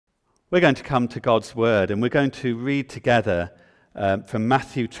We're going to come to God's Word, and we're going to read together from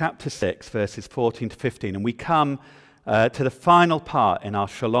Matthew chapter 6, verses 14 to 15. And we come to the final part in our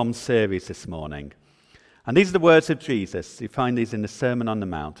Shalom series this morning. And these are the words of Jesus. You find these in the Sermon on the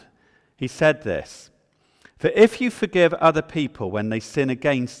Mount. He said this, "For if you forgive other people when they sin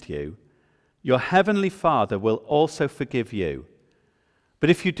against you, your heavenly Father will also forgive you. But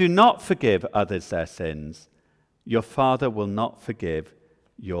if you do not forgive others their sins, your Father will not forgive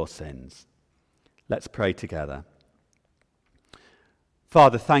your sins." Let's pray together.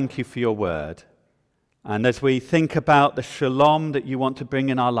 Father, thank you for your word. And as we think about the shalom that you want to bring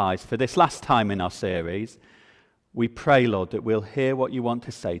in our lives for this last time in our series, we pray, Lord, that we'll hear what you want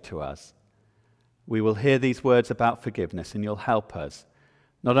to say to us. We will hear these words about forgiveness, and you'll help us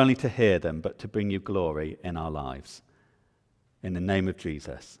not only to hear them, but to bring you glory in our lives. In the name of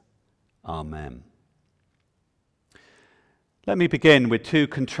Jesus, amen. Let me begin with two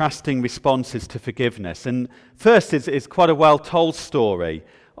contrasting responses to forgiveness. And first is quite a well-told story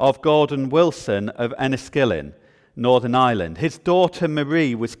of Gordon Wilson of Enniskillen, Northern Ireland. His daughter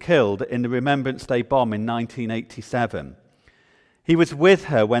Marie was killed in the Remembrance Day bomb in 1987. He was with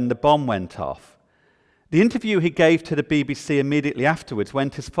her when the bomb went off. The interview he gave to the BBC immediately afterwards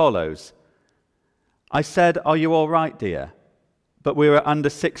went as follows. "I said, 'Are you all right, dear?' But we were under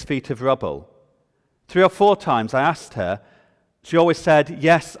 6 feet of rubble. 3 or 4 times I asked her. She always said,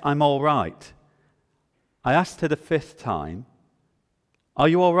 'Yes, I'm all right.' I asked her the 5th time, 'Are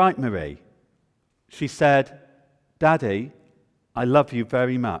you all right, Marie?' She said, 'Daddy, I love you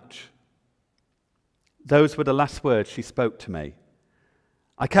very much.' Those were the last words she spoke to me.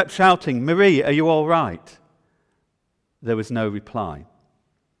 I kept shouting, 'Marie, are you all right?' There was no reply.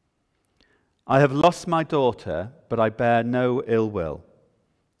 I have lost my daughter, but I bear no ill will.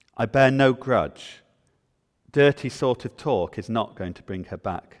 I bear no grudge. Dirty sort of talk is not going to bring her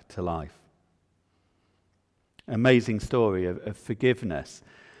back to life." Amazing story of forgiveness.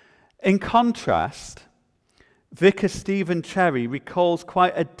 In contrast, Vicar Stephen Cherry recalls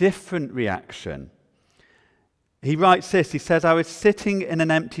quite a different reaction. He writes this, he says, "I was sitting in an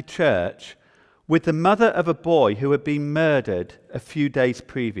empty church with the mother of a boy who had been murdered a few days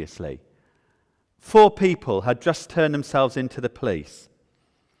previously. 4 people had just turned themselves into the police.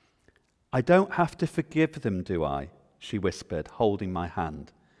 'I don't have to forgive them, do I?' she whispered, holding my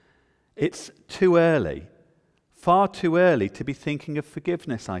hand. 'It's too early, far too early to be thinking of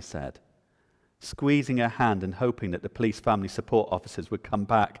forgiveness,' I said, squeezing her hand and hoping that the police family support officers would come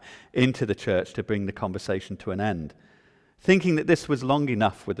back into the church to bring the conversation to an end, thinking that this was long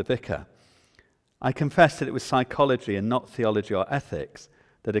enough with the vicar. I confessed that it was psychology and not theology or ethics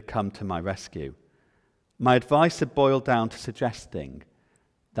that had come to my rescue. My advice had boiled down to suggesting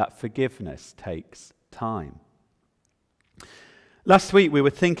that forgiveness takes time." Last week we were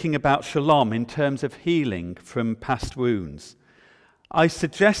thinking about shalom in terms of healing from past wounds. I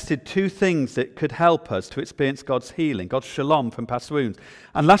suggested 2 things that could help us to experience God's healing, God's shalom from past wounds.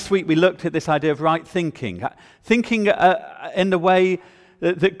 And last week we looked at this idea of right thinking, thinking in the way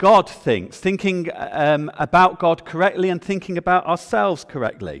that God thinks, thinking about God correctly and thinking about ourselves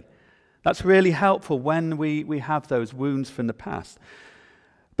correctly. That's really helpful when we have those wounds from the past.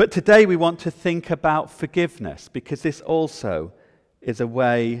 But today we want to think about forgiveness, because this also is a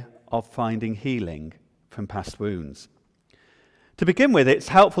way of finding healing from past wounds. To begin with, it's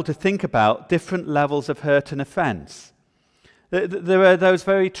helpful to think about different levels of hurt and offense. There are those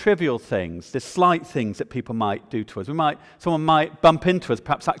very trivial things, the slight things that people might do to us. Someone might bump into us,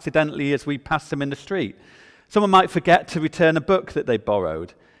 perhaps accidentally as we pass them in the street. Someone might forget to return a book that they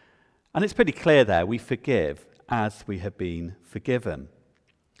borrowed. And it's pretty clear there, we forgive as we have been forgiven.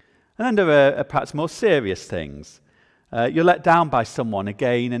 And then there are perhaps more serious things. You're let down by someone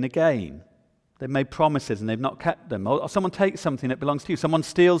again and again. They've made promises and they've not kept them. Or someone takes something that belongs to you. Someone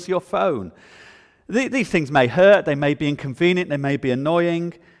steals your phone. These things may hurt, they may be inconvenient, they may be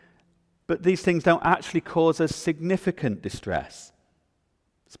annoying, but these things don't actually cause us significant distress.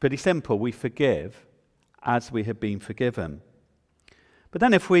 It's pretty simple. We forgive as we have been forgiven. But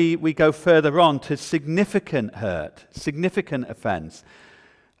then if we go further on to significant hurt, significant offense,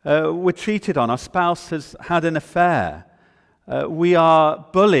 we're cheated on, our spouse has had an affair, we are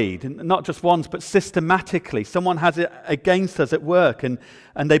bullied, not just once but systematically. Someone has it against us at work and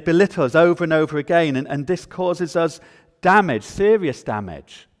they belittle us over and over again, and this causes us damage, serious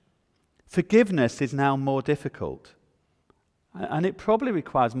damage. Forgiveness is now more difficult, and it probably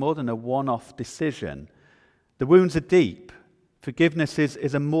requires more than a one-off decision. The wounds are deep. Forgiveness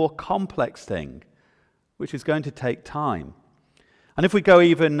is a more complex thing, which is going to take time. And if we go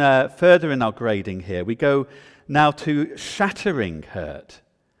even further in our grading here, we go now to shattering hurt.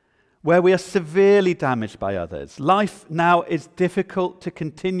 where we are severely damaged by others. Life now is difficult to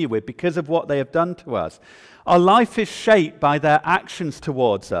continue with because of what they have done to us. Our life is shaped by their actions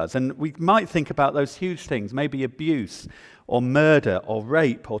towards us, and we might think about those huge things, maybe abuse or murder or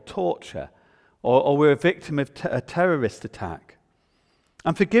rape or torture, or we're a victim of a terrorist attack.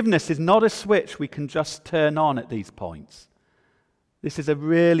 And forgiveness is not a switch we can just turn on at these points. This is a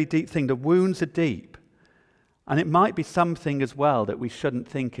really deep thing. The wounds are deep. And it might be something as well that we shouldn't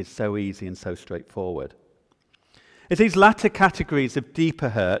think is so easy and so straightforward. It's these latter categories of deeper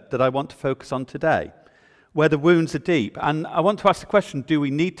hurt that I want to focus on today, where the wounds are deep. And I want to ask the question, do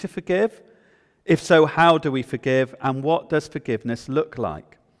we need to forgive? If so, how do we forgive? And what does forgiveness look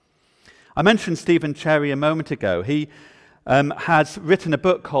like? I mentioned Stephen Cherry a moment ago. He has written a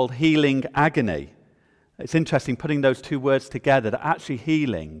book called Healing Agony. It's interesting putting those two words together, that actually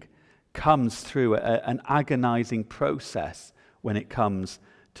healing comes through an agonizing process when it comes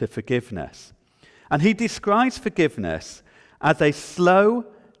to forgiveness. And he describes forgiveness as a slow,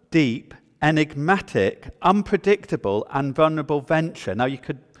 deep, enigmatic, unpredictable, and vulnerable venture. Now, you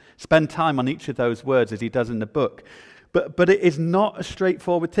could spend time on each of those words as he does in the book, but it is not a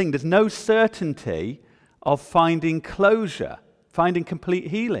straightforward thing. There's no certainty of finding closure, finding complete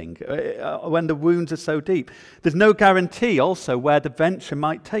healing when the wounds are so deep. There's no guarantee also where the venture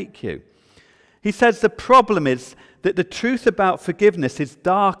might take you. He says the problem is that the truth about forgiveness is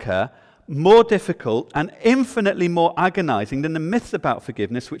darker, more difficult, and infinitely more agonizing than the myths about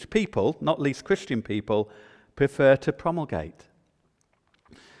forgiveness which people, not least Christian people, prefer to promulgate.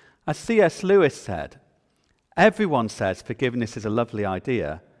 As C.S. Lewis said, everyone says forgiveness is a lovely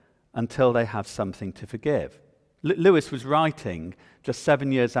idea until they have something to forgive. Lewis was writing just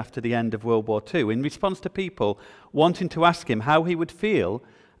 7 years after the end of World War II in response to people wanting to ask him how he would feel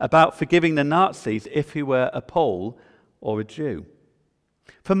about forgiving the Nazis if he were a Pole or a Jew.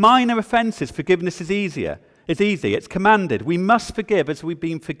 For minor offences, forgiveness is easy. It's commanded. We must forgive as we've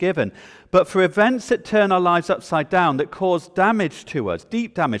been forgiven. But for events that turn our lives upside down, that cause damage to us,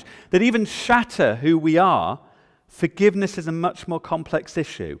 deep damage, that even shatter who we are, forgiveness is a much more complex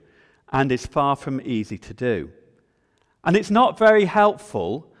issue and is far from easy to do. And it's not very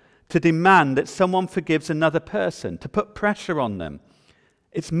helpful to demand that someone forgives another person, to put pressure on them.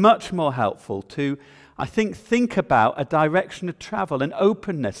 It's much more helpful to, I think about a direction of travel, an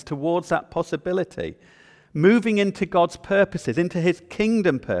openness towards that possibility, moving into God's purposes, into his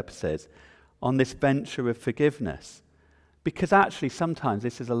kingdom purposes on this venture of forgiveness. Because actually sometimes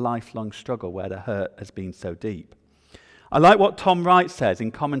this is a lifelong struggle where the hurt has been so deep. I like what Tom Wright says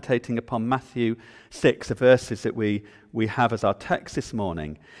in commentating upon Matthew 6, the verses that we have as our text this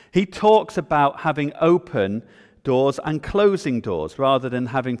morning. He talks about having open doors and closing doors rather than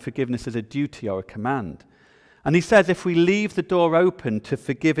having forgiveness as a duty or a command. And he says if we leave the door open to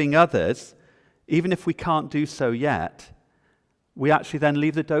forgiving others, even if we can't do so yet, we actually then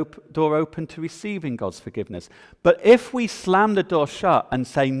leave the door open to receiving God's forgiveness. But if we slam the door shut and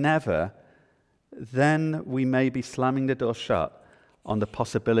say never, then we may be slamming the door shut on the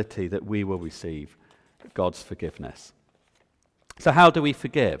possibility that we will receive God's forgiveness. So how do we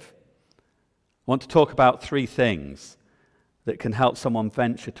forgive? I want to talk about three things that can help someone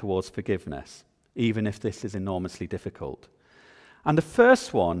venture towards forgiveness, even if this is enormously difficult. And the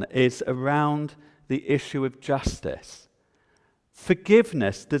first one is around the issue of justice.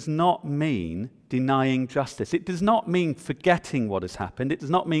 Forgiveness does not mean denying justice. It does not mean forgetting what has happened. It does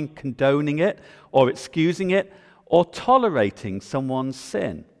not mean condoning it or excusing it or tolerating someone's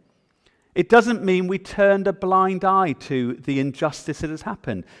sin. It doesn't mean we turned a blind eye to the injustice that has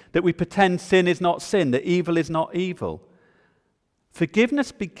happened, that we pretend sin is not sin, that evil is not evil.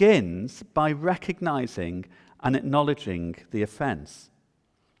 Forgiveness begins by recognizing and acknowledging the offense.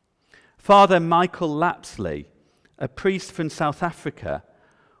 Father Michael Lapsley, a priest from South Africa,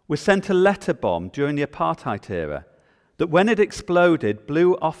 was sent a letter bomb during the apartheid era that when it exploded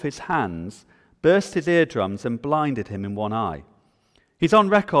blew off his hands, burst his eardrums and blinded him in one eye. He's on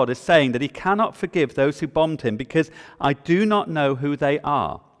record as saying that he cannot forgive those who bombed him because I do not know who they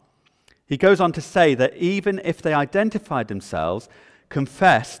are. He goes on to say that even if they identified themselves,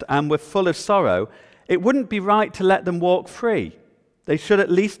 confessed, and were full of sorrow, it wouldn't be right to let them walk free. They should at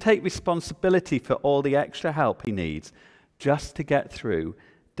least take responsibility for all the extra help he needs just to get through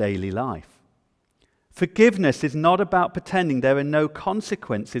daily life. Forgiveness is not about pretending there are no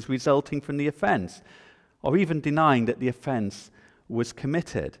consequences resulting from the offense, or even denying that the offense was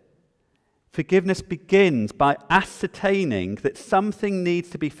committed. Forgiveness begins by ascertaining that something needs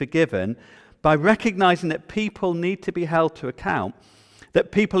to be forgiven, by recognizing that people need to be held to account,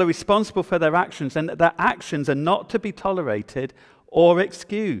 that people are responsible for their actions, and that their actions are not to be tolerated or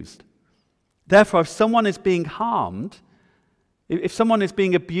excused. Therefore, if someone is being harmed, if someone is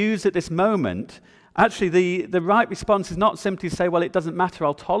being abused at this moment, actually the right response is not simply to say, well, it doesn't matter,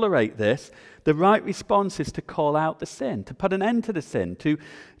 I'll tolerate this. The right response is to call out the sin, to put an end to the sin,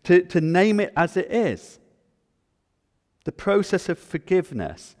 to name it as it is. The process of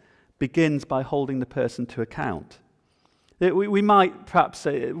forgiveness begins by holding the person to account. We might perhaps,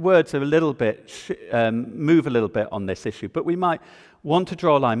 words are a little bit, move a little bit on this issue, but we might want to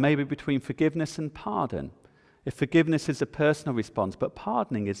draw a line maybe between forgiveness and pardon. If forgiveness is a personal response, but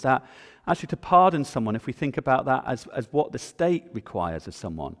pardoning is that, actually to pardon someone, if we think about that as what the state requires of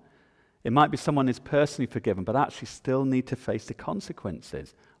someone, it might be someone is personally forgiven, but actually still need to face the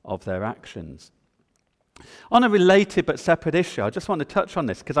consequences of their actions. On a related but separate issue, I just want to touch on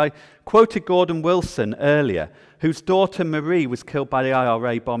this because I quoted Gordon Wilson earlier, whose daughter Marie was killed by the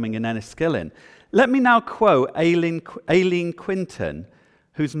IRA bombing in Enniskillen. Let me now quote Aileen Quinton,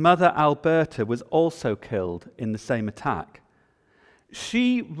 whose mother Alberta was also killed in the same attack.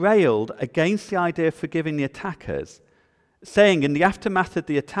 She railed against the idea of forgiving the attackers, saying in the aftermath of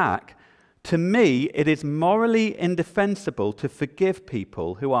the attack, "To me, it is morally indefensible to forgive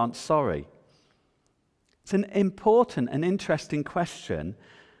people who aren't sorry." It's an important and interesting question.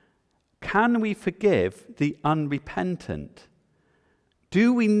 Can we forgive the unrepentant?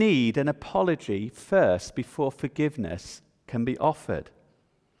 Do we need an apology first before forgiveness can be offered?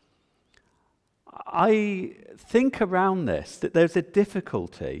 I think around this that there's a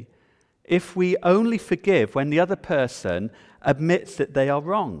difficulty if we only forgive when the other person admits that they are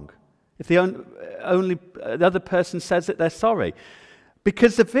wrong, if the other person says that they're sorry.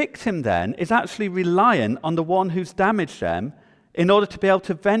 Because the victim then is actually reliant on the one who's damaged them in order to be able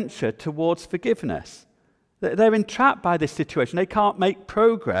to venture towards forgiveness. They're entrapped by this situation. They can't make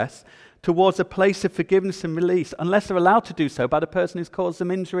progress towards a place of forgiveness and release unless they're allowed to do so by the person who's caused them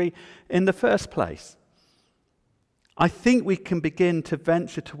injury in the first place. I think we can begin to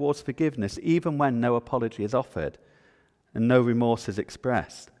venture towards forgiveness even when no apology is offered and no remorse is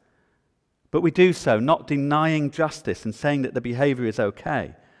expressed. But we do so not denying justice and saying that the behavior is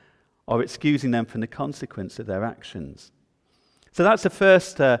okay or excusing them from the consequence of their actions. So that's the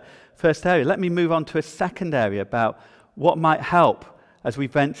first area. Let me move on to a second area about what might help as we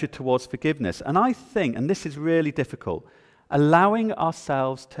venture towards forgiveness. And I think, and this is really difficult, allowing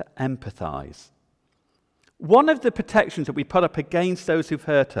ourselves to empathize. One of the protections that we put up against those who've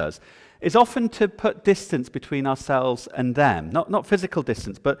hurt us is often to put distance between ourselves and them. Not physical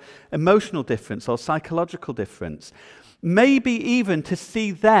distance, but emotional difference or psychological difference. Maybe even to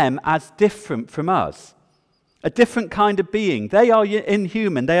see them as different from us. A different kind of being. They are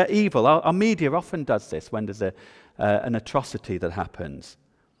inhuman, they are evil. Our media often does this when there's an atrocity that happens.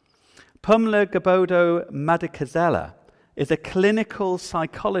 Pumla Gobodo-Madikizela is a clinical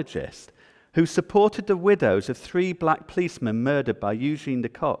psychologist who supported the widows of 3 black policemen murdered by Eugene de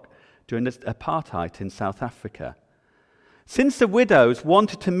Kock during the apartheid in South Africa. Since the widows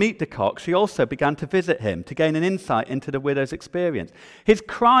wanted to meet de Kock, she also began to visit him to gain an insight into the widow's experience. His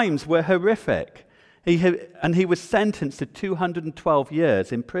crimes were horrific, and he was sentenced to 212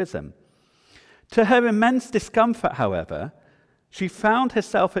 years in prison. To her immense discomfort, however, she found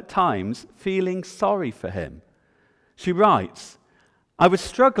herself at times feeling sorry for him. She writes, "I was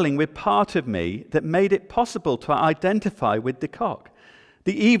struggling with part of me that made it possible to identify with de Kock,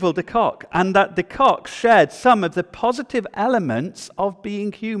 the evil de Kock, and that de Kock shared some of the positive elements of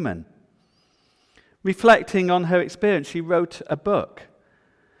being human." Reflecting on her experience, she wrote a book.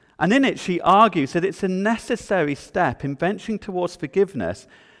 And in it, she argues that it's a necessary step in venturing towards forgiveness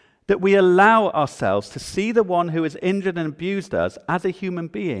that we allow ourselves to see the one who has injured and abused us as a human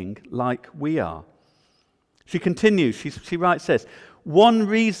being like we are. She continues, she writes this, "One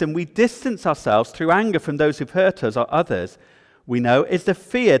reason we distance ourselves through anger from those who've hurt us or others we know is the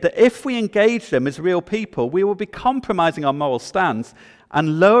fear that if we engage them as real people, we will be compromising our moral stance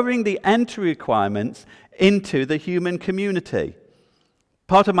and lowering the entry requirements into the human community.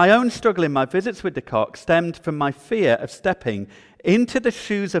 Part of my own struggle in my visits with de Kock stemmed from my fear of stepping into the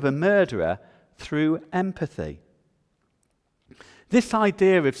shoes of a murderer through empathy." This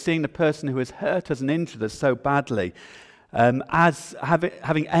idea of seeing the person who has hurt us and injured us so badly as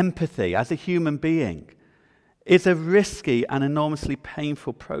having empathy as a human being is a risky and enormously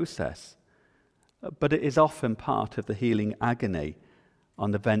painful process, but it is often part of the healing agony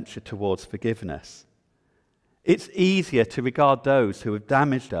on the venture towards forgiveness. It's easier to regard those who have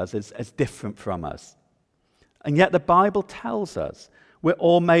damaged us as different from us. And yet the Bible tells us we're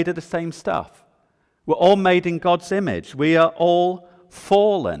all made of the same stuff. We're all made in God's image. We are all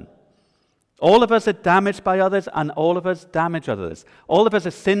fallen. All of us are damaged by others, and all of us damage others. All of us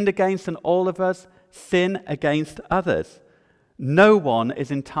are sinned against, and all of us sin against others. No one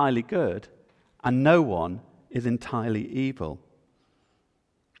is entirely good, and no one is entirely evil.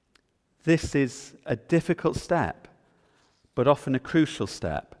 This is a difficult step, but often a crucial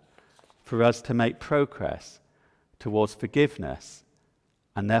step for us to make progress towards forgiveness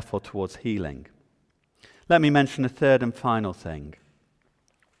and therefore towards healing. Let me mention a third and final thing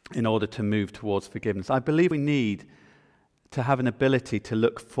in order to move towards forgiveness. I believe we need to have an ability to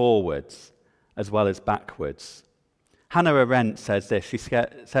look forwards as well as backwards. Hannah Arendt says this. She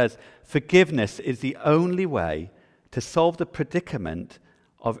says, forgiveness is the only way to solve the predicament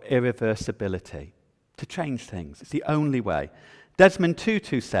of irreversibility, to change things. It's the only way. Desmond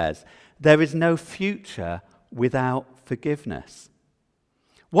Tutu says, there is no future without forgiveness.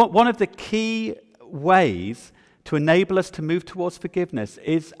 One of the key ways to enable us to move towards forgiveness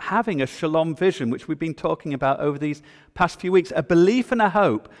is having a shalom vision, which we've been talking about over these past few weeks, a belief and a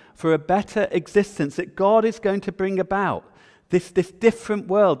hope for a better existence that God is going to bring about, this different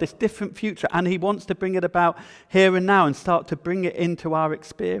world, this different future, and he wants to bring it about here and now and start to bring it into our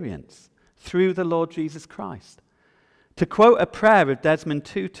experience through the Lord Jesus Christ. To quote a prayer of Desmond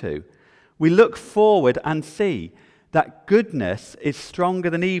Tutu, we look forward and see that goodness is stronger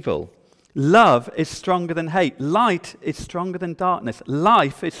than evil. Love is stronger than hate. Light is stronger than darkness.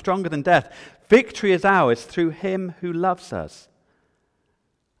 Life is stronger than death. Victory is ours through him who loves us.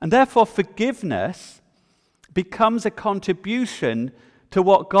 And therefore, forgiveness becomes a contribution to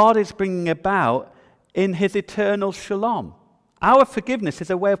what God is bringing about in his eternal shalom. Our forgiveness is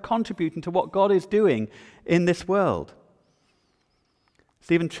a way of contributing to what God is doing in this world.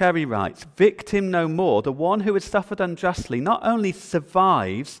 Stephen Cherry writes, victim no more, the one who has suffered unjustly not only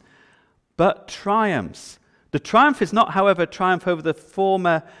survives, but triumphs. The triumph is not, however, a triumph over the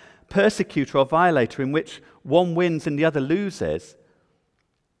former persecutor or violator in which one wins and the other loses.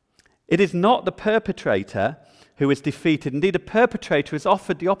 It is not the perpetrator who is defeated. Indeed, the perpetrator is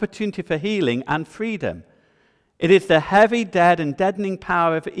offered the opportunity for healing and freedom. It is the heavy, dead, and deadening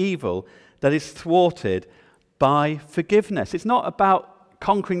power of evil that is thwarted by forgiveness. It's not about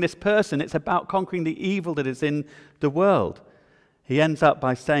conquering this person, it's about conquering the evil that is in the world. He ends up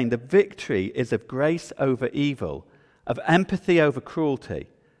by saying the victory is of grace over evil, of empathy over cruelty.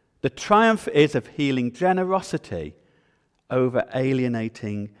 The triumph is of healing generosity over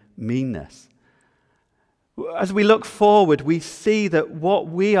alienating meanness. As we look forward, we see that what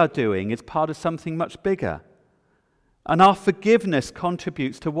we are doing is part of something much bigger. And our forgiveness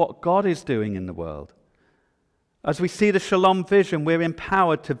contributes to what God is doing in the world. As we see the shalom vision, we're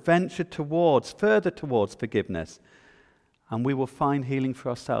empowered to venture further towards forgiveness. And we will find healing for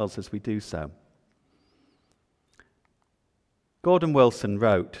ourselves as we do so. Gordon Wilson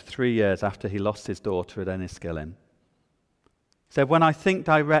wrote 3 years after he lost his daughter at Enniskillen. He said, when I think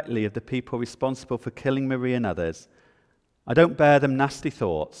directly of the people responsible for killing Marie and others, I don't bear them nasty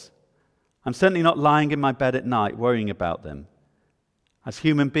thoughts. I'm certainly not lying in my bed at night worrying about them. As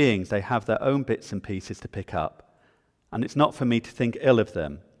human beings, they have their own bits and pieces to pick up, and it's not for me to think ill of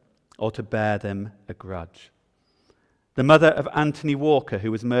them or to bear them a grudge. The mother of Anthony Walker,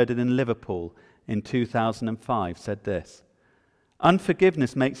 who was murdered in Liverpool in 2005, said this,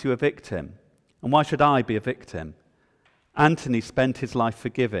 unforgiveness makes you a victim, and why should I be a victim? Anthony spent his life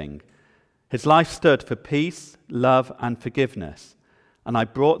forgiving. His life stood for peace, love, and forgiveness, and I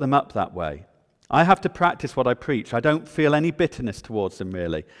brought them up that way. I have to practice what I preach. I don't feel any bitterness towards them,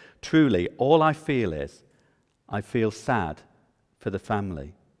 really. Truly, all I feel is, I feel sad for the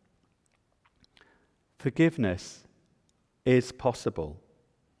family. Forgiveness is possible.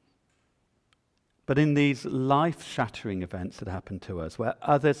 But in these life-shattering events that happen to us, where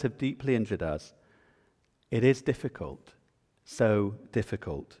others have deeply injured us, it is difficult, so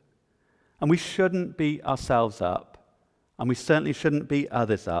difficult. And we shouldn't beat ourselves up, and we certainly shouldn't beat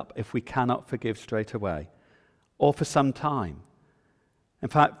others up if we cannot forgive straight away, or for some time. In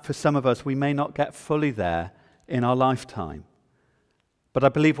fact, for some of us, we may not get fully there in our lifetime. But I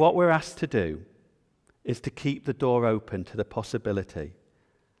believe what we're asked to do is to keep the door open to the possibility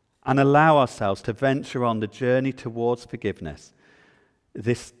and allow ourselves to venture on the journey towards forgiveness,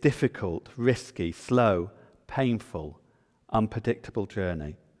 this difficult, risky, slow, painful, unpredictable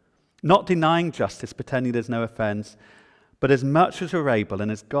journey. Not denying justice, pretending there's no offense, but as much as we're able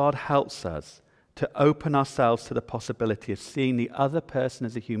and as God helps us to open ourselves to the possibility of seeing the other person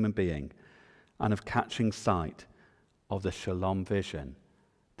as a human being and of catching sight of the shalom vision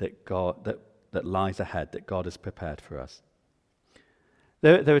that lies ahead, that God has prepared for us.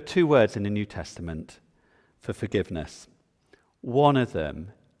 There are two words in the New Testament for forgiveness. One of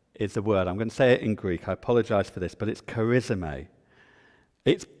them is the word. I'm going to say it in Greek. I apologize for this, but it's charizomai.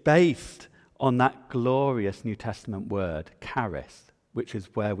 It's based on that glorious New Testament word, charis, which is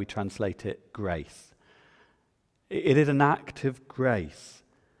where we translate it grace. It is an act of grace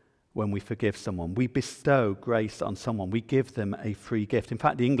when we forgive someone. We bestow grace on someone. We give them a free gift. In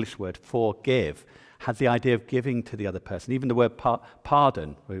fact, the English word forgive has the idea of giving to the other person. Even the word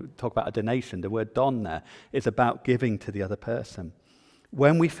pardon, we talk about a donation, the word don there is about giving to the other person.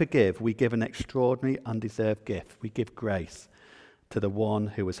 When we forgive, we give an extraordinary, undeserved gift. We give grace to the one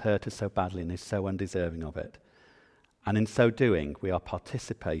who has hurt us so badly and is so undeserving of it. And in so doing, we are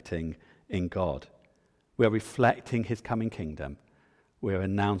participating in God. We are reflecting his coming kingdom. We are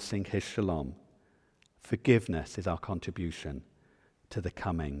announcing his shalom. Forgiveness is our contribution to the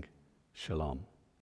coming shalom.